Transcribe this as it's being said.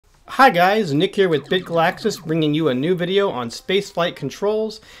Hi guys, Nick here with BitGalaxis bringing you a new video on spaceflight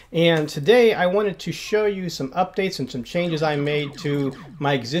controls, and today I wanted to show you some updates and some changes I made to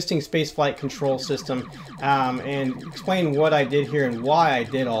my existing spaceflight control system and explain what I did here and why I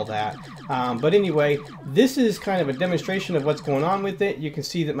did all that. But anyway, this is kind of a demonstration of what's going on with it. You can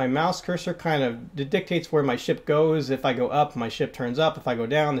see that my mouse cursor kind of dictates where my ship goes. If I go up, my ship turns up. If I go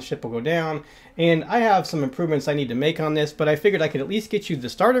down, the ship will go down. And I have some improvements I need to make on this, but I figured I could at least get you the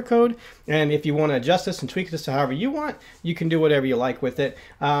starter code. And if you want to adjust this and tweak this to however you want, you can do whatever you like with it.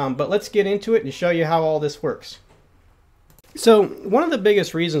 But let's get into it and show you how all this works. So one of the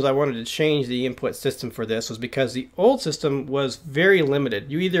biggest reasons I wanted to change the input system for this was because the old system was very limited.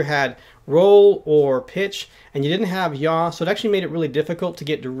 You either had roll or pitch, and you didn't have yaw, so it actually made it really difficult to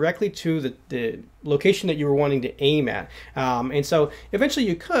get directly to the location that you were wanting to aim at. And so eventually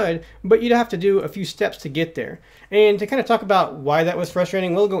you could, but you'd have to do a few steps to get there. And to kind of talk about why that was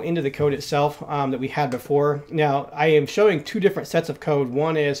frustrating, we'll go into the code itself that we had before. Now, I am showing two different sets of code.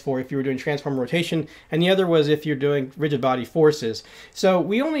 One is for if you were doing transform rotation, and the other was if you're doing rigid body forces. So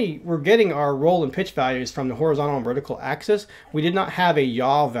we only were getting our roll and pitch values from the horizontal and vertical axis. We did not have a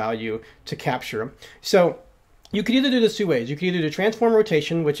yaw value to capture them. So you could either do this two ways. You could either do transform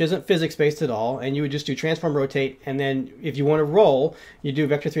rotation, which isn't physics based at all, and you would just do transform rotate, and then if you want to roll, you do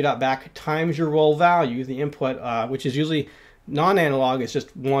vector3.back times your roll value, the input, which is usually non-analog, it's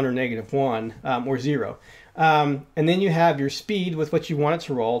just 1 or -1 or 0. And then you have your speed with what you want it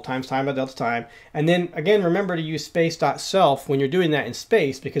to roll, times time by delta time. And then again, remember to use space.self when you're doing that in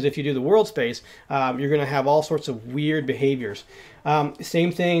space, because if you do the world space, you're going to have all sorts of weird behaviors.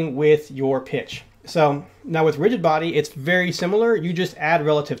 Same thing with your pitch. So now with rigid body, it's very similar. You just add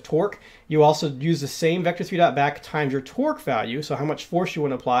relative torque. You also use the same vector3.back times your torque value, so how much force you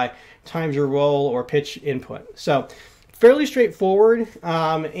want to apply, times your roll or pitch input. So fairly straightforward.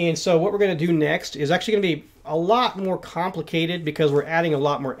 And so what we're going to do next is actually going to be a lot more complicated because we're adding a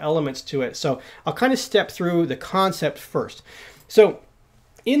lot more elements to it. So I'll kind of step through the concept first. So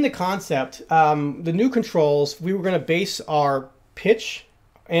in the concept, the new controls, we were going to base our pitch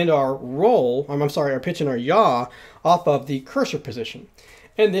and our roll, I'm sorry, our pitch and our yaw off of the cursor position.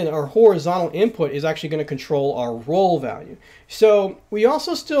 And then our horizontal input is actually going to control our roll value. So we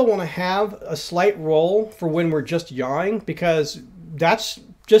also still want to have a slight roll for when we're just yawing, because that's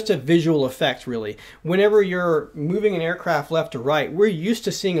just a visual effect, really. Whenever you're moving an aircraft left to right, we're used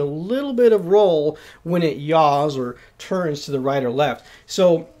to seeing a little bit of roll when it yaws or turns to the right or left.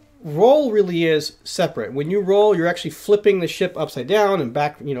 So roll really is separate. When you roll, you're actually flipping the ship upside down and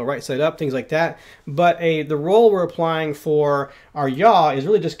back, right side up, things like that. But the roll we're applying for our yaw is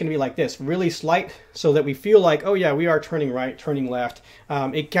really just going to be like this, really slight, so that we feel like, oh yeah, we are turning right, turning left.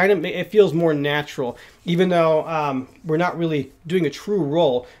 It feels more natural, even though we're not really doing a true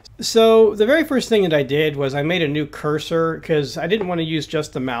roll. So the very first thing that I did was I made a new cursor because I didn't want to use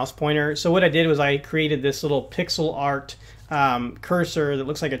just the mouse pointer. So what I did was I created this little pixel art cursor that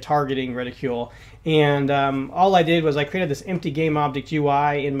looks like a targeting reticule, and all I did was I created this empty game object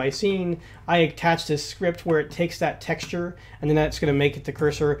UI in my scene. I attached this script where it takes that texture, and then that's going to make it the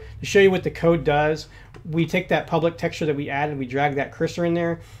cursor. To show you what the code does, we take that public texture that we added, we drag that cursor in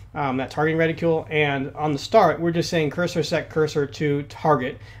there, that targeting reticule, and on the start we're just saying cursor set cursor to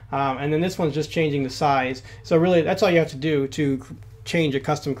target, and then this one's just changing the size. So really that's all you have to do to change a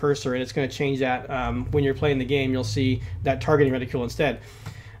custom cursor, and it's going to change that when you're playing the game. You'll see that targeting reticule instead.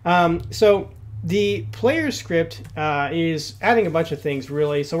 So the player script is adding a bunch of things,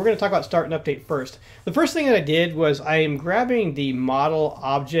 really. So we're going to talk about start and update first. The first thing that I did was I am grabbing the model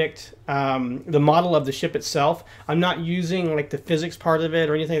object, the model of the ship itself. I'm not using like the physics part of it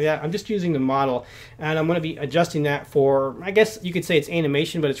or anything like that. I'm just using the model, and I'm going to be adjusting that for, I guess you could say it's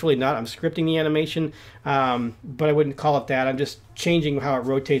animation, but it's really not. I'm scripting the animation, but I wouldn't call it that. I'm just changing how it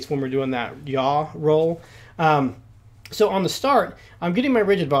rotates when we're doing that yaw roll. So on the start, I'm getting my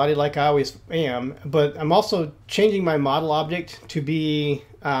rigid body like I always am, but I'm also changing my model object to be,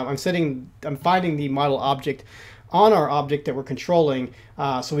 I'm finding the model object on our object that we're controlling,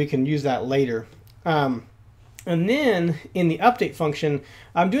 so we can use that later. And then in the update function,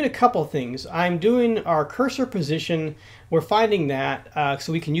 I'm doing a couple things. I'm doing our cursor position. We're finding that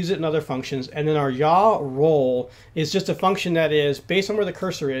so we can use it in other functions. And then our yaw roll is just a function that is based on where the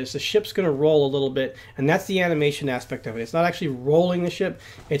cursor is. The ship's going to roll a little bit, and that's the animation aspect of it. It's not actually rolling the ship.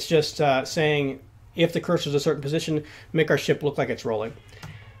 It's just saying if the cursor is a certain position, make our ship look like it's rolling.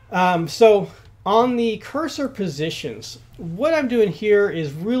 So on the cursor positions, what I'm doing here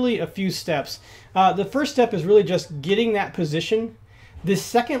is really a few steps. The first step is really just getting that position. This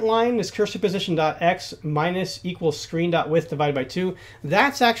second line, this cursor position dot x minus equals screen dot width divided by 2,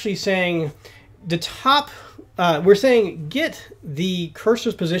 that's actually saying the top, we're saying get the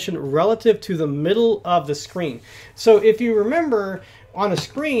cursor's position relative to the middle of the screen. So if you remember, on a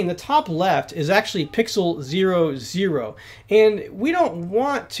screen, the top left is actually pixel 0, 0. And we don't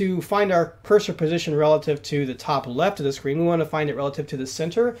want to find our cursor position relative to the top left of the screen. We want to find it relative to the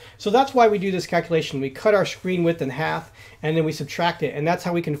center. So that's why we do this calculation. We cut our screen width in half, and then we subtract it. And that's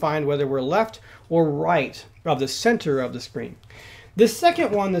how we can find whether we're left or right of the center of the screen. This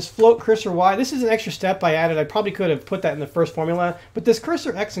second one, this float cursor y, this is an extra step I added. I probably could have put that in the first formula, but this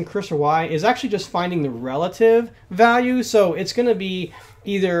cursor x and cursor y is actually just finding the relative value. So it's going to be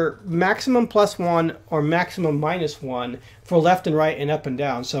either maximum +1 or maximum -1 for left and right and up and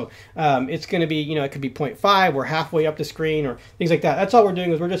down. So it's going to be, you know, it could be 0.5 or halfway up the screen or things like that. That's all we're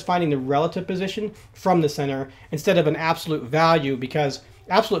doing, is we're just finding the relative position from the center instead of an absolute value, because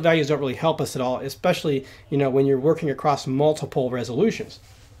absolute values don't really help us at all, especially, you know, when you're working across multiple resolutions.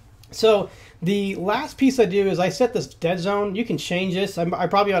 So the last piece I do is I set this dead zone. You can change this. I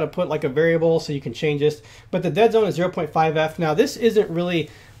probably ought to put like a variable so you can change this, but the dead zone is 0.5f. Now this isn't really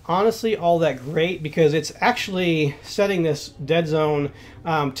honestly all that great, because it's actually setting this dead zone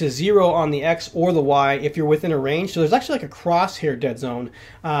to 0 on the X or the Y if you're within a range. So there's actually like a crosshair dead zone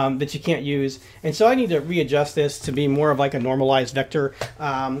that you can't use. And so I need to readjust this to be more of like a normalized vector.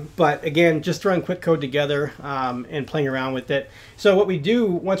 But again, just throwing quick code together and playing around with it. So what we do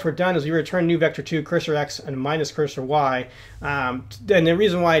once we're done is we return new vector 2 cursor X and minus cursor Y. And the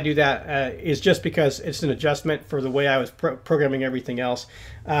reason why I do that is just because it's an adjustment for the way I was programming everything else.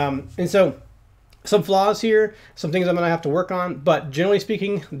 And so some flaws here, some things I'm going to have to work on, but generally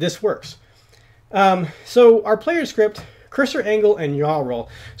speaking, this works. So our player script, cursor angle and YawRoll.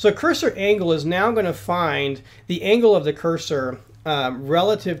 So cursor angle is now going to find the angle of the cursor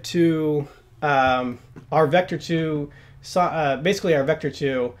relative to our vector 2, basically our vector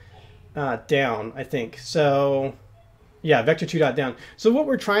 2 down, I think. So yeah, vector 2 dot down. So what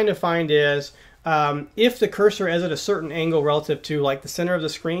we're trying to find is if the cursor is at a certain angle relative to like the center of the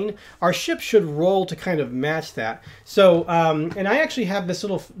screen, our ship should roll to kind of match that. So, and I actually have this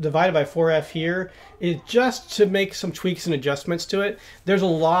little divided by 4f here, is just to make some tweaks and adjustments to it. There's a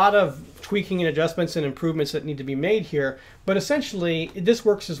lot of tweaking and adjustments and improvements that need to be made here, but essentially this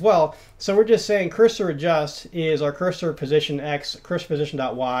works as well. So we're just saying cursor adjust is our cursor position x, cursor position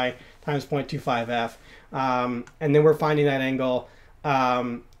dot y times 0.25f, and then we're finding that angle,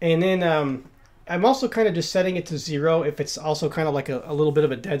 and then I'm also kind of just setting it to 0 if it's also kind of like a little bit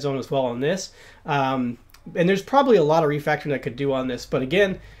of a dead zone as well on this. And there's probably a lot of refactoring I could do on this, but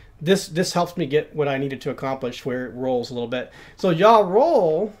again, this helps me get what I needed to accomplish where it rolls a little bit. So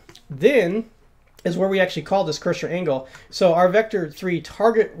YawRoll then is where we actually call this cursor angle. So our vector 3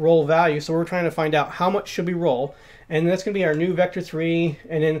 target roll value, so we're trying to find out how much should we roll, and that's going to be our new vector 3,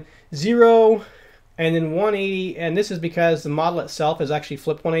 and then 0, and then 180, and this is because the model itself is actually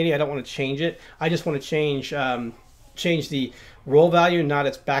flipped 180. I don't want to change it. I just want to change the roll value, not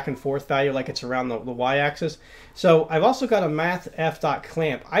its back and forth value like it's around the y-axis. So I've also got a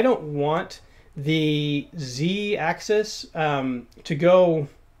mathf.clamp. I don't want the z-axis to go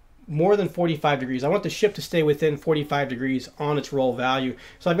more than 45 degrees. I want the ship to stay within 45 degrees on its roll value.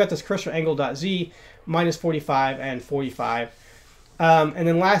 So I've got this cursor angle.z minus 45 and 45. And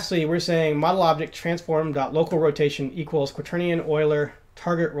then lastly, we're saying model object transform.local rotation equals quaternion Euler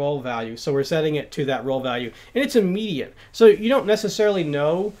target roll value. So we're setting it to that roll value, and it's immediate. So you don't necessarily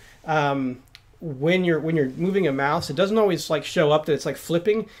know when you're moving a mouse. It doesn't always like show up that it's like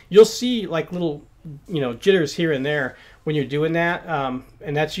flipping. You'll see like little, you know, jitters here and there when you're doing that,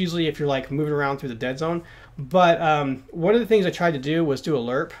 and that's usually if you're like moving around through the dead zone. But one of the things I tried to do was do a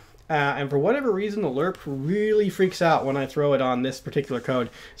lerp. And for whatever reason, the lerp really freaks out when I throw it on this particular code.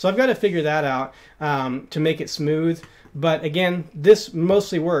 So I've got to figure that out to make it smooth. But again, this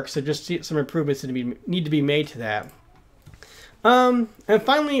mostly works. So just some improvements that need to be made to that. And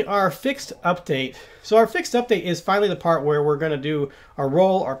finally, our fixed update. So our fixed update is finally the part where we're going to do our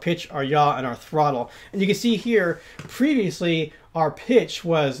roll, our pitch, our yaw, and our throttle. And you can see here, previously, our pitch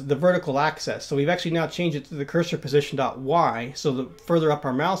was the vertical axis. So we've actually now changed it to the cursor position.y. So the further up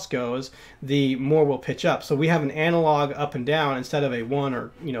our mouse goes, the more we'll pitch up. So we have an analog up and down instead of a 1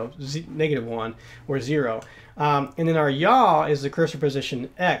 or, you know, -1 or 0. And then our yaw is the cursor position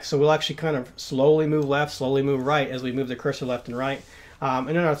X. So we'll actually kind of slowly move left, slowly move right as we move the cursor left and right. And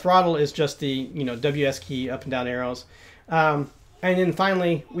then our throttle is just the, you know, WS key up and down arrows. And then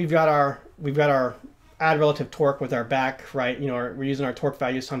finally, we've got our add relative torque with our back, right? You know, we're using our torque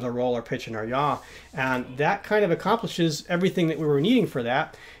values times our roll, our pitch, and our yaw. And that kind of accomplishes everything that we were needing for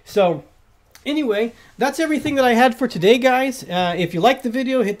that. So anyway, that's everything that I had for today, guys. If you liked the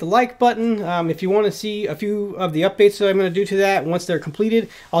video, hit the like button. If you want to see a few of the updates that I'm going to do to that, once they're completed,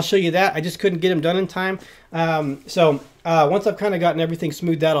 I'll show you that. I just couldn't get them done in time. Once I've kind of gotten everything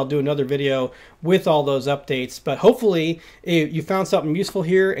smoothed out, I'll do another video with all those updates. But hopefully you found something useful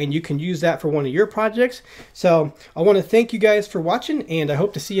here and you can use that for one of your projects. So I want to thank you guys for watching, and I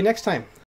hope to see you next time.